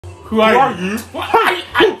Who are you? What?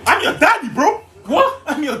 I'm your daddy, bro. What?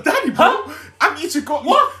 I'm your daddy, bro. Huh? I'm Ichigo.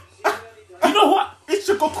 What? You know what?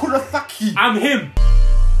 Ichigo Kurosaki. I'm him.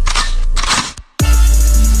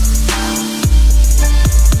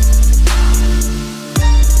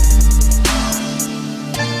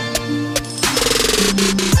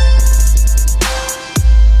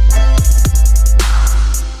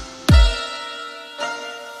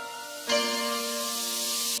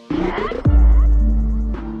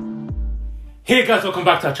 Hey guys, welcome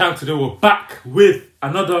back to our channel. Today we're back with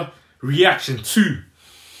another reaction to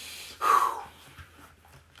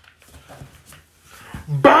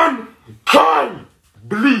bankai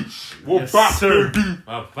Bleach. We're Yes, back, sir. baby.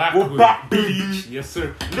 We're We're back, Bleach. baby. Yes,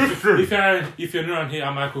 sir. Listen. If you're new around here,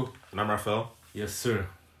 I'm Michael. And I'm Raphael. Yes, sir.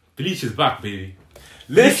 Bleach is back, baby.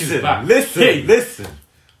 Bleach is back. Listen. Hey. Listen.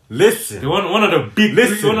 The one of the big,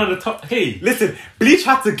 Listen. one of the top. Hey, Listen, Bleach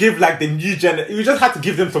had to give like the new gen. You just had to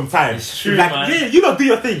give them some time. It's true, like, man. yeah, you don't do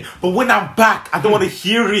your thing. But when I'm back, I don't want to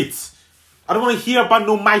hear it. I don't want to hear about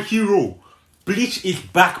no My Hero. Bleach is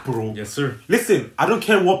back, bro. yes, sir. Listen, I don't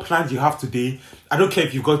care what plans you have today. I don't care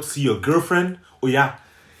if you got to see your girlfriend. Oh yeah,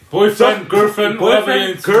 Boyfriend, girlfriend, whatever you're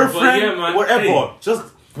into, girlfriend, but yeah, man. whatever. Hey, Just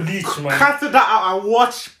Bleach, man. cancel that out and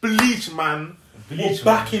watch Bleach, man. Bleach, We're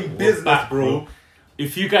back man. in We're business, back, bro.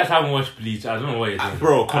 If you guys haven't watched Bleach, I don't know what you're doing.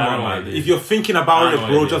 Bro, come I don't on, know what man. you're doing. If you're thinking about I it, know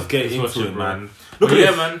bro, what just get Just watch into it, bro. man. Look But at yeah,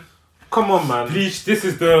 this. man. Come on, man. Bleach. This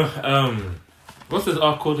is the what's this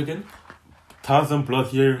arc called again? 1,000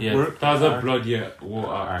 Blood Year Yeah, work. 1,000 Blood Year War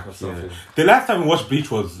arc or something. Yeah. The last time we watched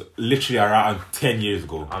Bleach was literally around 10 years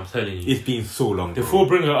ago. I'm telling you. It's been so long. The bro.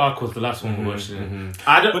 Fullbringer arc was the last one we watched.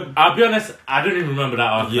 I'll be honest, I don't even remember that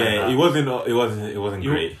arc. Yeah, like that. it wasn't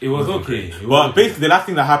great. It was okay. It But was okay. basically, the last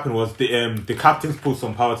thing that happened was the captains put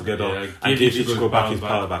some power together Yeah, and gave gave Ichigo Ichigo back his his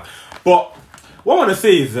power back. But what I want to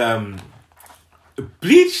say is,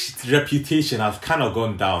 Bleach's reputation has kind of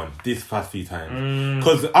gone down this past few times.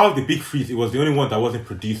 Because out of the big three, it was the only one that wasn't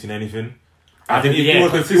producing anything. I think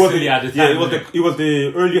consistently at the time. It was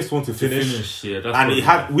the earliest one to finish. Yeah, that's And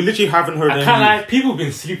what we literally haven't heard I any. can't lie, people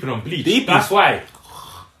been sleeping on Bleach. That's why.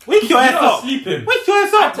 Wake your ass You're up. sleeping. Wake your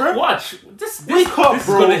ass up, bro. Watch. This Wake up, this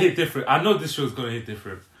bro. is gonna hit different. I know this show is gonna hit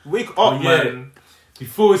different. Wake up, But yeah, man.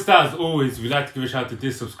 Before we start, as always, we like to give a shout out to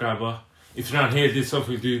this subscriber. If you're not here, this is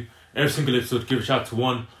something we do every single episode. Give a shout out to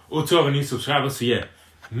one or two of our new subscribers. So yeah,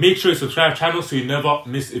 make sure you subscribe to the channel so you never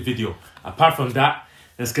miss a video. Apart from that,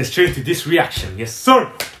 let's get straight to this reaction. Yes,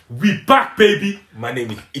 sir. We back, baby. My name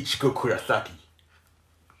is Ichigo Kurosaki.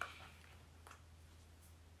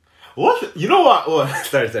 What? You know what? Oh,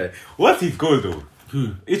 sorry. What's his goal though?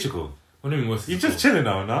 Who? Ichigo. What do you mean? What's He's his just chilling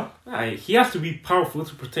now, no? goal? Aye, he has to be powerful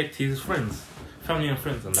to protect his friends, family and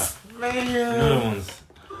friends, and that. Man. Another ones.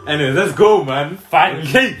 Anyway, let's go, man. Finally.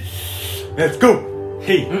 Okay. Let's go.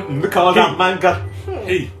 Hey. Look at all that manga.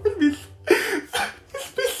 Hey.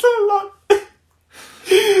 It's been so long.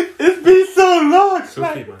 It's been so long. It's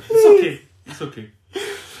okay, man. It's okay. It's okay.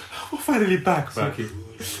 We're finally back, man. Okay.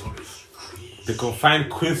 The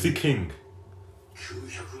confined Quincy King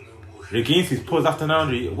regains his pose after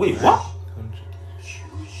 900. Wait, what?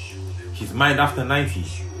 His mind after 90.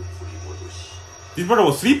 This brother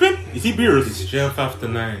was sleeping? Is he Beerus? It's strength after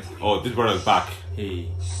 9. Oh, this brother is back. Hey.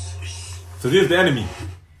 So this is the enemy.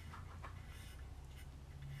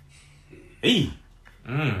 Hey.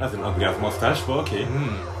 That's an ugly ass mustache, but okay.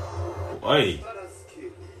 Oi.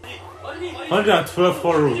 112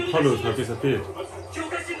 follows have disappeared.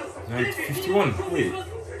 51. Wait.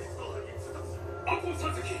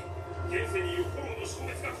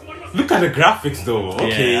 Look at the graphics though.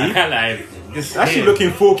 Okay. Yeah, I can't lie. This Actually looking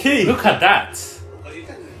 4K. Look at that.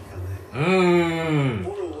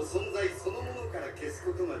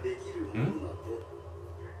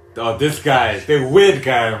 Oh, this guy. The weird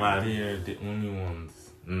guy, man. They're the only ones.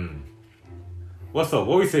 What's up?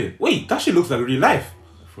 What we saying? Wait, that shit looks like real life.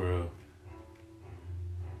 For real.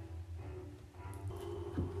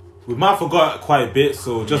 We might have forgot quite a bit,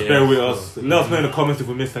 so just bear with us. sure. Let us know in the comments if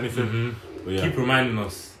we missed anything. But yeah. Keep reminding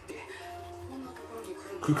us.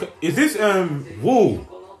 Is this whoa?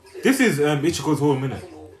 This is Ichigo's whole minute.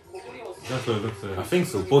 That's what it looks like. I think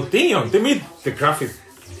so. But damn, they made the graphics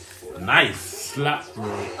nice. Slap,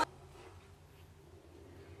 bro.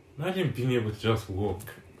 Imagine being able to just walk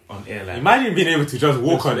on air like that. Imagine being able to just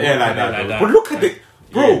walk on air like that. that. But look at it,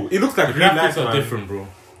 bro. Yeah. It looks like The real graphics life, are man. different, bro.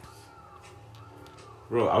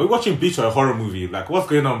 Bro, are we watching Bleach or a horror movie? Like, what's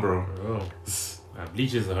going on, bro? Bro.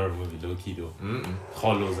 Bleach is a horror movie, low key though.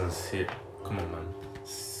 Hollows and shit. Come on, man.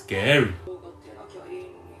 Scary.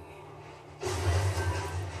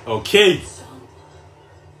 Okay.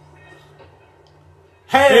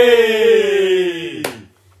 Hey!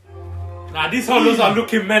 Nah, these hollows are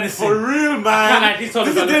looking menacing. For real, man. I can't like these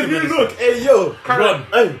hollows This are is the looking real menacing. look. Hey, yo. Run.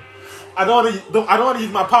 Hey. I don't want to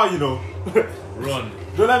use my power, you know. Run.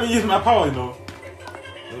 Don't let me use my power, you know.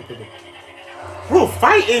 Bro,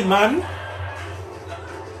 fighting, man.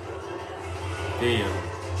 Damn.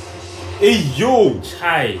 Hey, yo.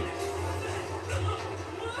 Chai.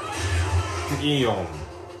 Damn.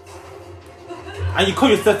 And you call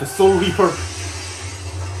yourself the Soul Reaper?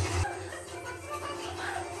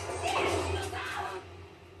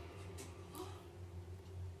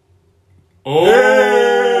 Oh. Hey.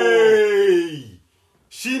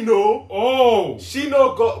 Shino. Oh.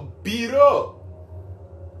 Shino got beat up.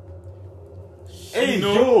 Hey,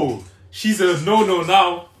 Shino. yo. She's a no-no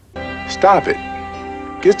now. Stop it.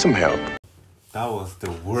 Get some help. That was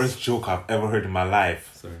the worst joke I've ever heard in my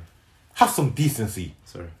life. Sorry. Have some decency.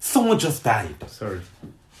 Sorry. Someone just died. Sorry.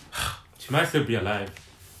 She might still be alive.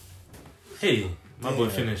 Hey, my boy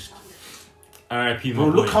finished. R.I.P. my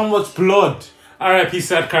Bro, boy. look how much blood. R.I.P.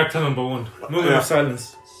 sad character number 1. Moment of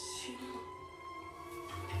silence.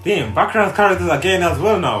 Damn, background characters are getting as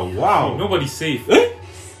well now. Wow. Nobody's safe. Eh?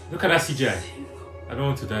 Look at that CGI. I don't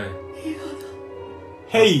want to die.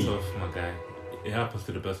 Hey. That's tough, my guy. It happens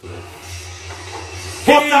to the best of us.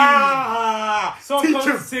 Hey! Someone Teach comes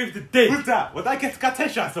him. to save the day. Who's that? Was that get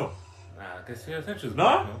attention, so? Nah, I guess your attention's No?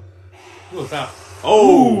 back, Who was that?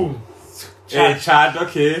 Oh. Chad. Hey, Chad,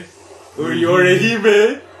 okay. You're a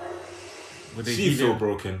Hime. With the She's so healing.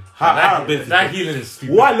 broken. That healing is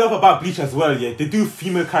stupid. What I love about Bleach as well, yeah, they do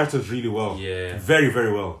female characters really well. Yeah. Very,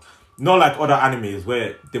 very well. Not like other animes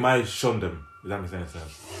where they might shun them. Does that make sense?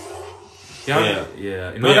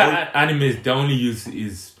 Yeah. In But other animes, the only use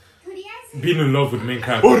is being in love with the main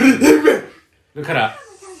character. Hime! Look at that.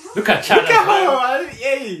 Look at Chad. Look at her, man.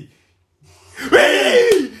 Hey!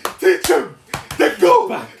 Hey! Teach him! The GOAT!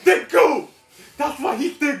 The GOAT! That's why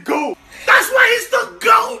he's the GOAT! That's why he's the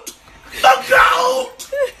GOAT! The GOAT!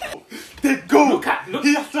 The GOAT! Look at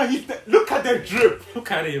the drip!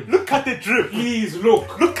 Look at him. Look at the drip! Please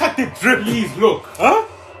look. Look at the drip! Please look. Huh?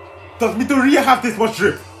 Does Midoriya have this much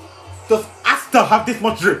drip? Does Asta have this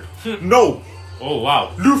much drip? No! Oh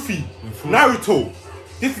wow. Luffy! Naruto!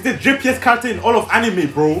 This is the drippiest character in all of anime,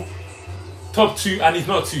 bro! Top 2 and he's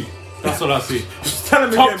not 2. That's all I say. Just tell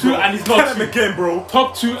him Top again, 2 bro. and he's not Tell 2. him again, bro.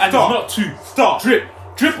 Top 2 and Stop. he's not 2. Stop. Drip.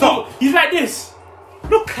 Drip. Stop. Oh, he's like this.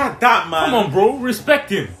 Look at that, man. Come on, bro. Respect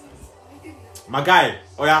him. My guy.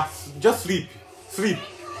 Oh yeah, just sleep. Sleep.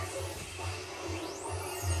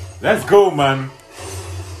 Let's go, man.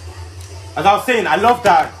 As I was saying, I love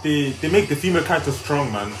that they make the female character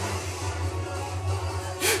strong, man.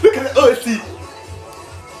 Look at it. Oh, see.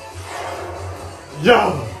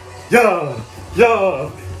 Yeah.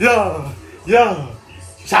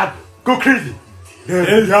 Chad, go crazy. Yeah,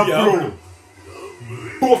 bro.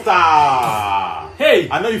 Posta. Hey.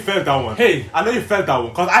 I know you felt that one. Hey. I know you felt that one,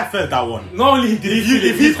 because I felt that one. Not only did he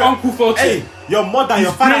if his uncle felt hey, it. your mother, your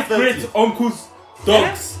His father felt great it. uncle's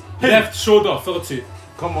dog's Hey. left shoulder felt it.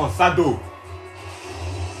 Come on, Sado.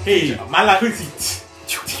 Hey, Man like Quincy.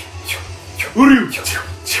 Uryu.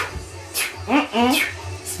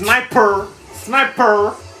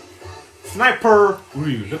 Sniper. Ooh,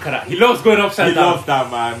 look at that. He loves going upside He down. loves that,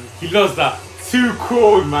 man. He loves that. Too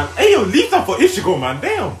cold, man. Hey, yo, leave that for Ichigo, man.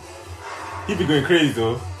 Damn. He be going crazy,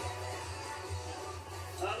 though.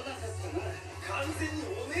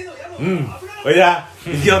 Oh, yeah.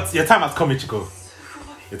 Your time has come, Ichigo.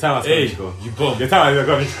 Your time has come, Hey, Ichigo. you bum. Your time has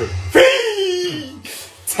come, Ichigo. Fee!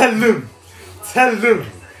 Tell him. Tell him.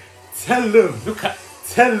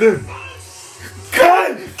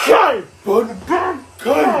 Kai!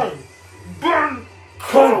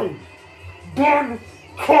 Burn!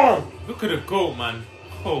 Look at the goat, man.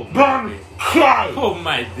 Oh my Burn! days. Kai! Oh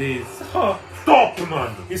my days. Oh, Stop,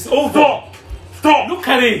 man. it's over. Stop! Look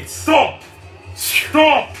at it. Stop!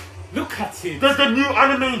 Look at it. There's a new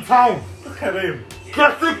anime in town. Look at him.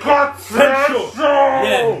 Jessica Central. Central.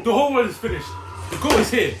 Yeah, the whole world is finished. The goat is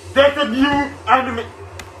here. There's a new anime.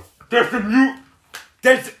 There's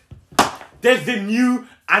a new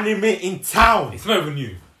anime in town. It's not even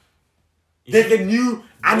new. There's a new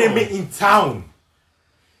anime in town.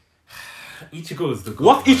 Ichigo is the goat.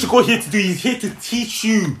 What Ichigo here to do? He's here to teach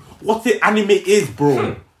you what the anime is,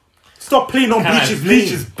 bro. Stop playing on Bleach's Bleach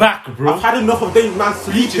name. is back, bro. I've had enough of them man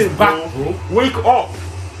Bleach sleeping, is back, bro. Wake up.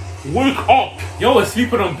 Yo, we're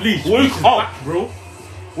sleeping on Bleach. Wake Bleach is up. back, bro.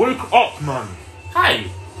 Wake up, man. Hi.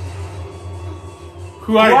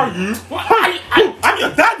 Who Who are are you? you? What? I'm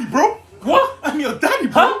your daddy, bro. What? I'm your daddy,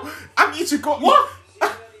 bro. Huh? I'm Ichigo. What?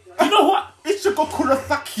 You know what? Ichigo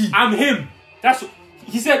Kurosaki. I'm him.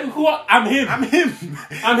 He said, "Who? I'm him. I'm him.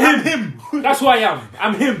 I'm him. That's who I am.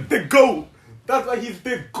 I'm him. The GOAT. That's why he's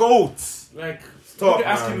the GOAT. Like, Stop, look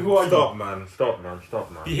at asking man. who are Stop, you? man. Stop, man.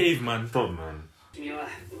 Stop, man. Behave, man. Stop, man.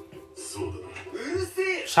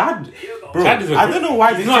 Chad, Bro, Chad is a I don't know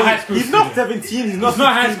why he's not a high school He's student. not 17. He's not. He's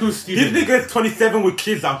not a high 16. school student. This nigga is 27 with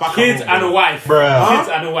kids and back Kids at home. and a wife. Bruh. Kids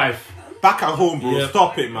and a wife. Back at home, bro. Yep.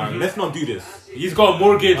 Stop it, man. Let's not do this. He's got a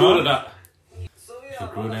mortgage, all of that. He's a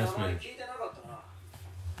grown ass man.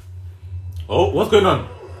 Oh, what's going on?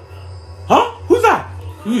 Huh? Who's that?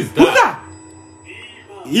 Who is that? Who's that?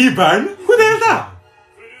 Ebern? Who the hell is that?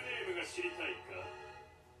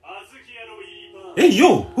 Hey,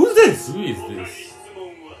 yo, who's this? Who is this?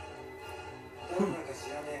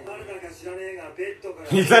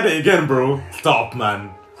 He said it again, bro. Stop,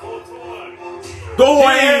 man. Go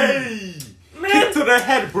away! Kick to the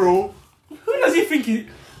head, bro. Who does he think he...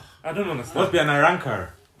 I don't understand. Must be an Aranker.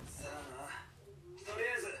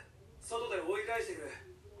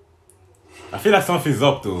 I feel like something's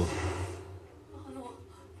up, though.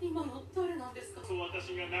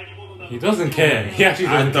 He doesn't care. He actually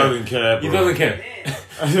doesn't care. Bro. He doesn't care.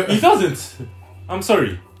 He doesn't. I'm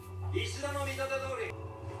sorry.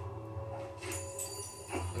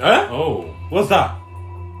 Huh? Oh. What's that?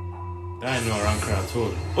 That ain't no ranker at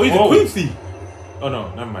all. Oh, he's a Quincy. Oh,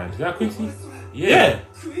 no, never mind. Is that Quincy? Yeah.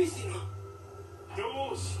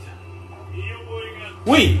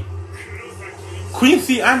 Wait.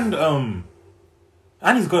 Quincy and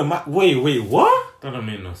he's going wait, what? That don't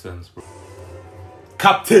make no sense, bro.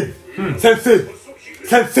 Captain. Sensei.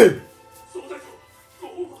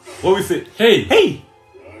 What we say? Hey,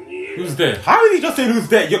 who's there? How is he just saying who's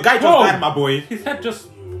there? Your guy just Whoa. died, my boy. His head just...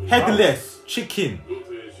 Headless. Chicken.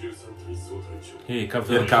 Hey,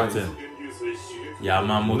 Captain. Yeah, Captain.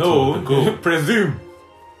 Yamamoto. No, the goat. presume.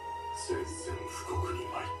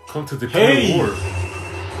 Come to the Hey. war.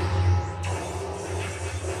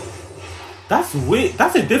 That's weird.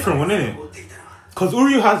 That's a different one, isn't it? Because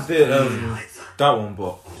Uryu has the that one,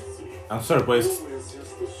 but I'm sorry, but it's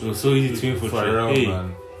It was so easy to infiltrate. real, Hey.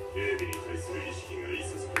 man.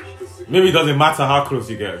 Maybe it doesn't matter how close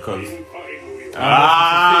you get, because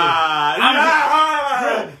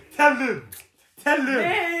tell him.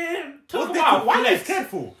 Man, talk What's about why are you flex. scared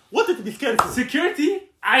for? What did you be scared for? Security?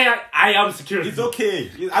 I am security. It's okay.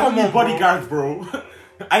 I Come don't need on, bro. bodyguards, bro.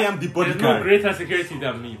 I am the There's no bodyguard. greater security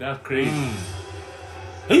than me. That's crazy.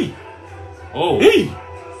 Hey, Oh. hey,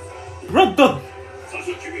 brother.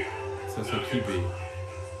 Sasakibe.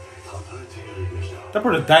 That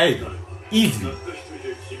brother died. Easy.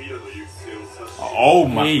 Oh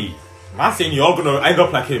my. Hey. Man saying you're gonna end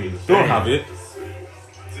up like him. Don't have it.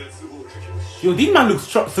 Yo, these man look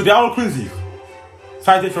strong. So they're all crazy.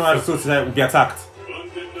 Fighting from outer sources will be attacked.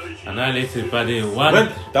 Annihilated by the one.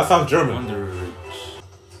 When, that sounds German. Wonder Rich.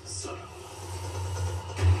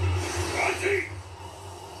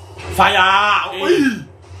 Fire! Hey.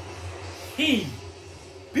 Hey.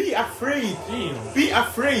 Be afraid. Damn. Be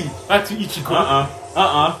afraid. Back to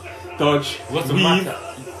Ichigo. Dodge. What's the Weave. matter?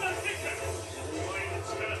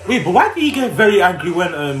 Wait, but why did he get very angry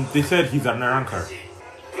when they said he's an Aranker?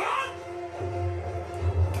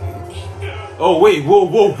 Oh wait, whoa.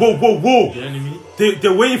 The enemy?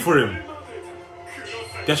 They're waiting for him.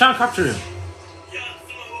 They're trying to capture him.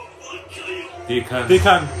 They can. They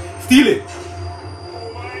can steal it.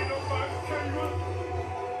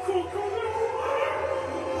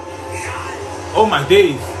 Oh my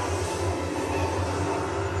days.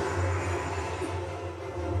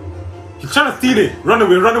 He's trying to steal it. Run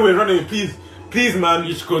away, please. Please, man.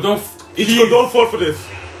 Ichigo, don't. Ichigo, don't fall for this.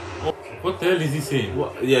 What the hell is he saying?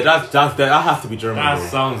 What? Yeah, that has to be German. That bro.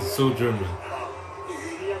 sounds so German.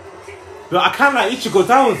 But I can't like Ichigo.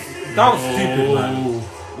 That was stupid, man.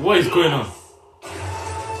 What is going on?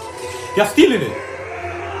 They're stealing it.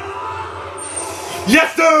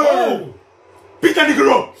 Yes, sir. Oh. Beat that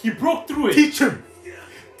nigga up. He broke through it. Teach him.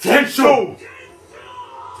 Tencho.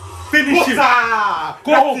 Finish him. Go Rat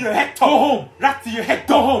home. to your head top. Go home. Rat to your head top.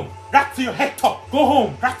 Go home. Rat to your head top. Go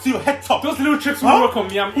home. Rat to your head top. Those little tricks will Huh? work on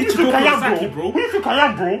me. I'm Who do you Ichigo think I am, Kurosaki, bro? bro. Who do you think I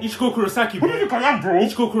am, bro? Ichigo Kurosaki, Who bro. do you think I am, bro?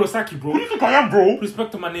 Ichigo Kurosaki, bro. Who do you think I am, bro?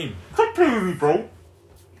 Respect to my name. Stop playing with me, bro.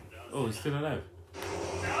 Oh, he's still alive.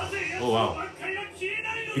 Oh, wow.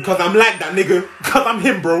 Because I'm like that nigga. Because I'm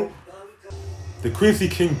him, bro. The Quincy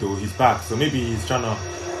King, though, he's back. So maybe he's trying to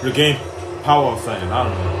regain power or something. I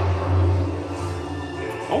don't know.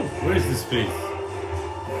 Oh, where is this place?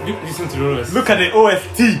 Listen to the OST. Look at the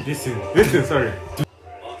OST. Listen, sorry.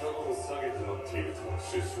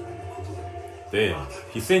 Damn,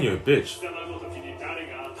 he's saying you're a bitch.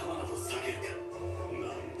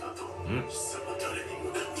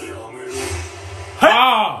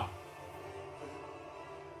 Ah!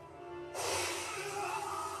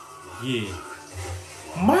 Yeah.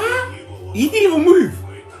 Man, he didn't even move.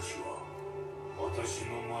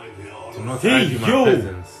 Do not Hey, argue my yo.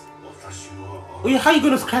 presence. Wait, how you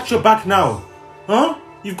gonna scratch your back now? Huh?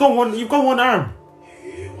 You've got one arm.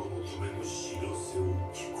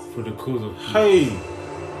 For the cause of peace. Hey,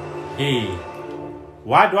 Hey.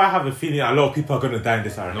 why do I have a feeling a lot of people are gonna die in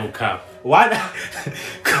this arena? No cap. Why?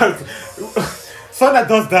 Because someone that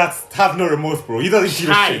does that have no remorse, bro. He doesn't give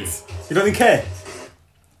a Shy. shit. He doesn't care.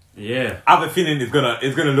 Yeah. I have a feeling it's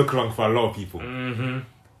gonna look wrong for a lot of people. Mm-hmm.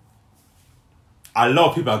 A lot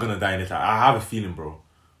of people are gonna die in this. I have a feeling, bro.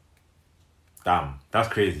 Damn, that's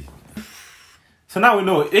crazy. So now we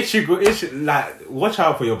know Ichigo, like, watch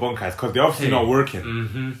out for your bunkers because they're obviously not working.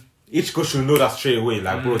 Mm-hmm. Ichigo should know that straight away.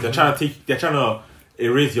 Like, bro, they're trying to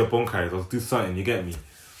erase your bunkers or do something. You get me?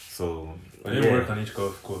 So But they work on Ichigo,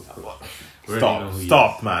 of course.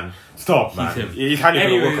 Stop, man. You can't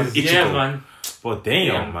even work on Ichigo. Yeah, man. But damn,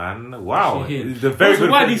 Yeah. man. Wow. Shit. They're very So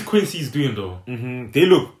good. what are these Quincy's doing though? They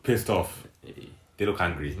look pissed off. They look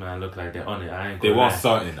angry. Man, look like they're on it. I ain't They gonna want lie.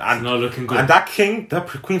 something. It's And not looking good. And that king, that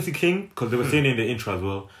Quincy King, because they were saying in the intro as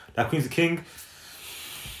well, that Quincy King,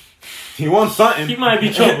 he wants something. He might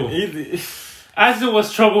be trouble. He- As it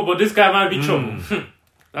was trouble, but this guy might be trouble.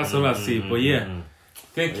 That's all I see. But yeah,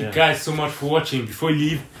 thank you guys so much for watching. Before you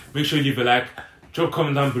leave, make sure you leave a like. Drop a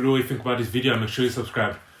comment down below what you think about this video and make sure you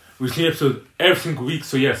subscribe. We'll see episode every single week.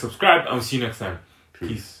 So yeah, subscribe and we'll see you next time.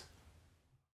 Peace.